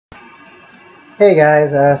Hey guys,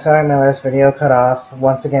 sorry my last video cut off.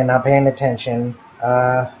 Once again, not paying attention.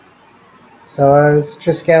 So I was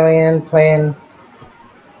Triskelion playing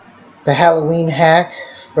the Halloween hack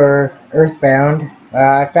for Earthbound.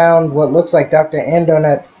 I found what looks like Dr.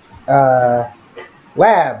 Andonut's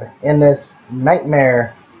lab in this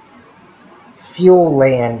nightmare fuel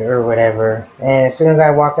land or whatever. And as soon as I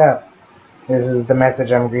walk up, this is the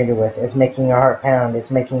message I'm greeted with. It's making your heart pound. It's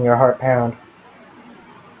making your heart pound.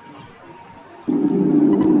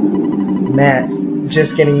 Matt,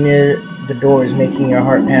 just getting near the door is making your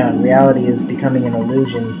heart pound. Reality is becoming an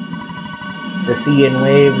illusion. The sea and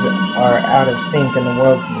waves are out of sync and the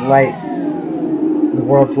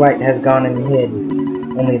world's light has gone and hid.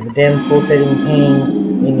 Only the dim, pulsating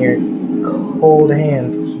pain in your cold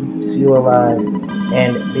hands keeps you alive.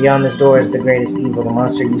 And beyond this door is the greatest evil. The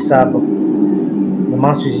monsters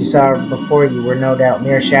you saw before you were no doubt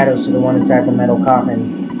mere shadows to the one inside the metal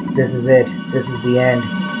coffin. This is it. This is the end.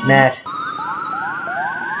 Matt.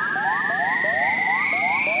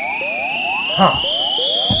 Huh.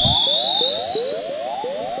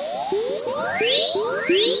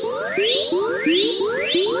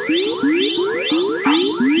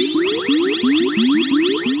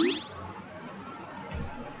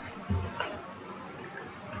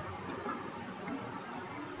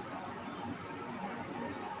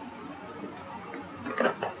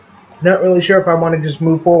 Not really sure if I want to just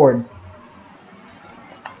move forward.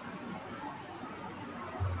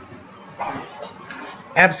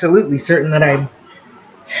 Absolutely certain that I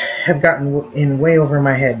have gotten in way over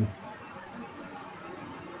my head.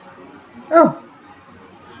 Oh,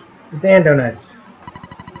 it's Andonuts.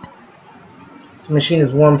 This machine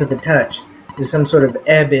is warm to the touch. There's some sort of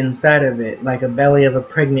ebb inside of it, like a belly of a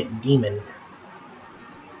pregnant demon.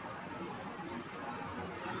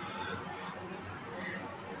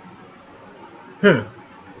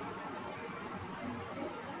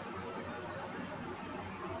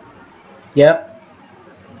 Yep.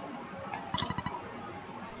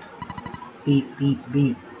 Beep, beep,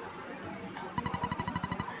 beep.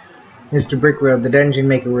 Mr. Brickroad, the dungeon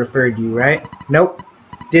maker referred you, right? Nope.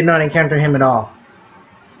 Did not encounter him at all.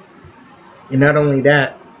 And not only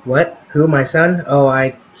that, what? Who, my son? Oh,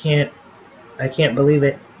 I can't believe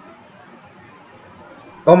it.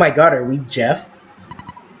 Oh my god, are we Jeff?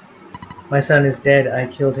 My son is dead, I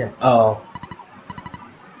killed him. Oh.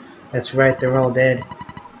 That's right, they're all dead.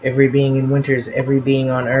 Every being in Winters, every being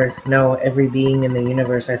on Earth, no, every being in the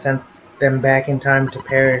universe. I sent them back in time to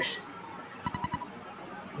perish.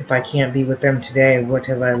 If I can't be with them today, what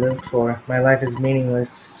have I lived for? My life is meaningless,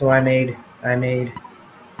 so I made,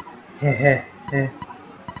 heh.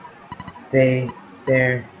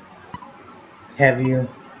 There, have you.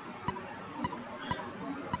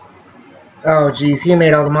 Oh geez, he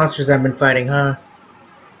made all the monsters I've been fighting, huh?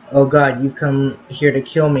 Oh god, you've come here to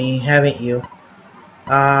kill me, haven't you?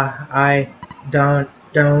 I don't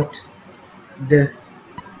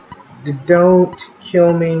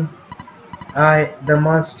kill me. The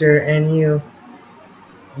monster, and you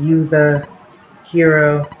the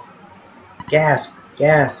hero. Gasp.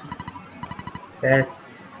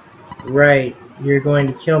 That's right. You're going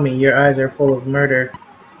to kill me. Your eyes are full of murder.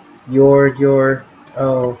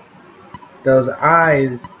 Oh, those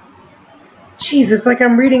eyes. Jeez, it's like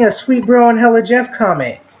I'm reading a Sweet Bro and Hella Jeff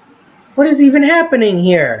comic. What is even happening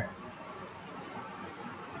here?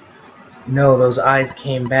 No, those eyes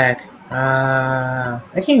came back. I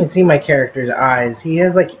can't even see my character's eyes. He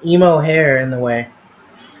has like emo hair in the way.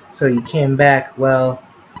 So you came back. Well,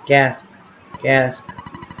 gasp.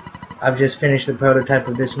 I've just finished the prototype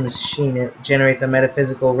of this machine. It generates a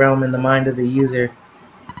metaphysical realm in the mind of the user.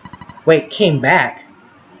 Wait, came back?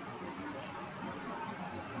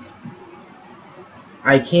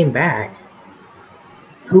 I came back?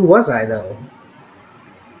 Who was I, though?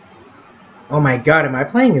 Oh my god, am I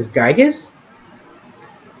playing as Gygus?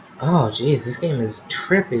 Oh jeez, this game is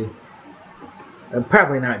trippy.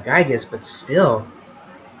 Probably not Gygus, but still.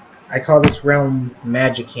 I call this realm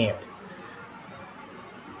Magicant.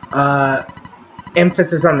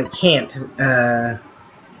 Emphasis on the can't.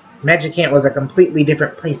 Magicant was a completely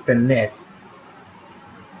different place than this.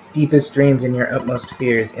 Deepest dreams and your utmost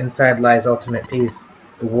fears. Inside lies ultimate peace.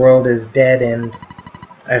 The world is dead and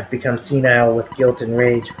I've become senile with guilt and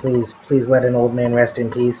rage. Please let an old man rest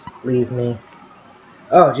in peace. Leave me.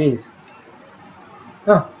 Oh, jeez.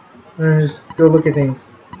 Oh, just go look at things.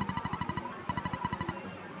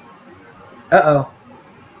 Uh-oh.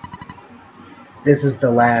 This is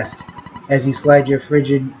the last. As you slide your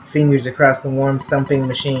frigid fingers across the warm, thumping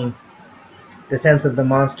machine, the sense of the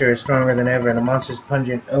monster is stronger than ever. The monster's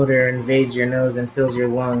pungent odor invades your nose and fills your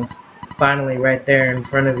lungs. Finally, right there in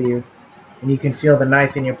front of you, and you can feel the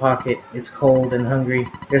knife in your pocket. It's cold and hungry.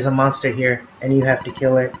 There's a monster here, and you have to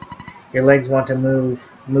kill it. Your legs want to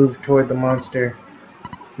move toward the monster.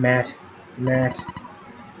 Matt,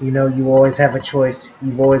 you know you always have a choice.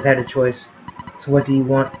 You've always had a choice. So what do you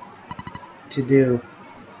want to do?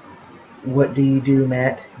 What do you do,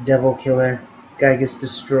 Matt? Devil Killer, Gygus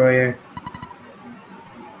Destroyer.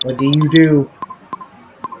 What do you do?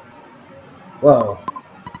 Whoa.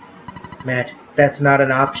 Matt, that's not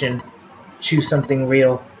an option. Choose something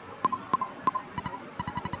real.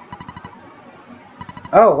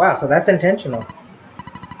 Oh, wow, so that's intentional.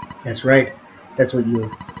 That's right. That's what you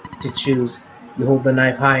have to choose. You hold the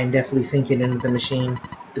knife high and deftly sink it into the machine.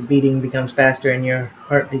 The beating becomes faster and your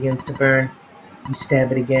heart begins to burn. You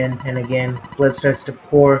stab it again and again. Blood starts to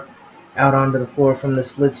pour out onto the floor from the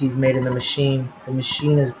slits you've made in the machine. The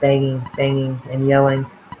machine is banging, and yelling.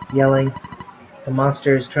 The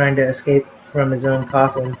monster is trying to escape from his own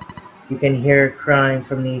coffin. You can hear crying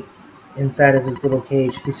from the inside of his little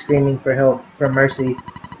cage. He's screaming for help, for mercy.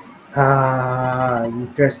 Ah!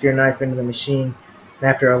 You thrust your knife into the machine, and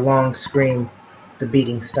after a long scream, the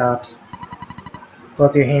beating stops.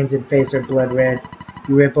 Both your hands and face are blood red.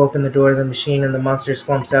 You rip open the door of the machine and the monster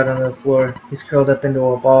slumps out onto the floor. He's curled up into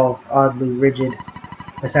a ball, oddly rigid.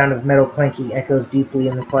 The sound of metal clanking echoes deeply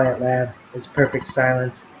in the quiet lab. It's perfect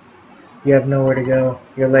silence. You have nowhere to go.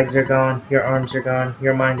 Your legs are gone. Your arms are gone.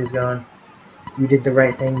 Your mind is gone. You did the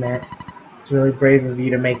right thing, Matt. It's really brave of you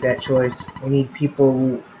to make that choice. We need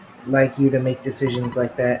people like you to make decisions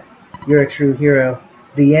like that. You're a true hero.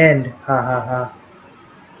 The end. Ha ha ha.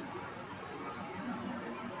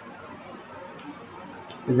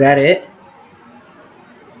 Is that it?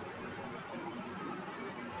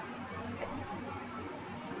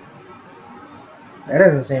 That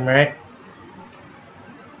doesn't seem right.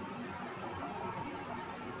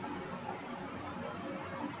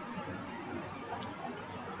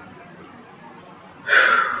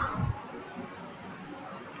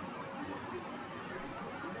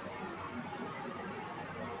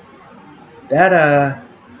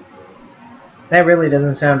 That really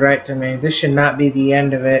doesn't sound right to me. This should not be the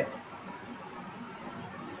end of it.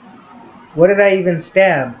 What did I even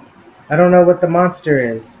stab? I don't know what the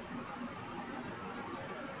monster is.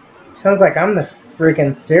 Sounds like I'm the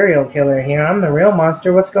freaking serial killer here. I'm the real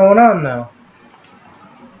monster. What's going on, though?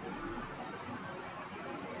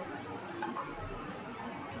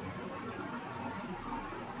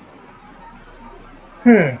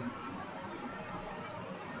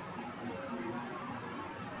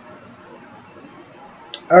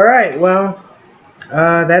 Alright, well,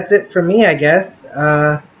 that's it for me, I guess.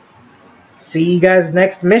 See you guys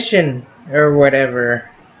next mission, or whatever.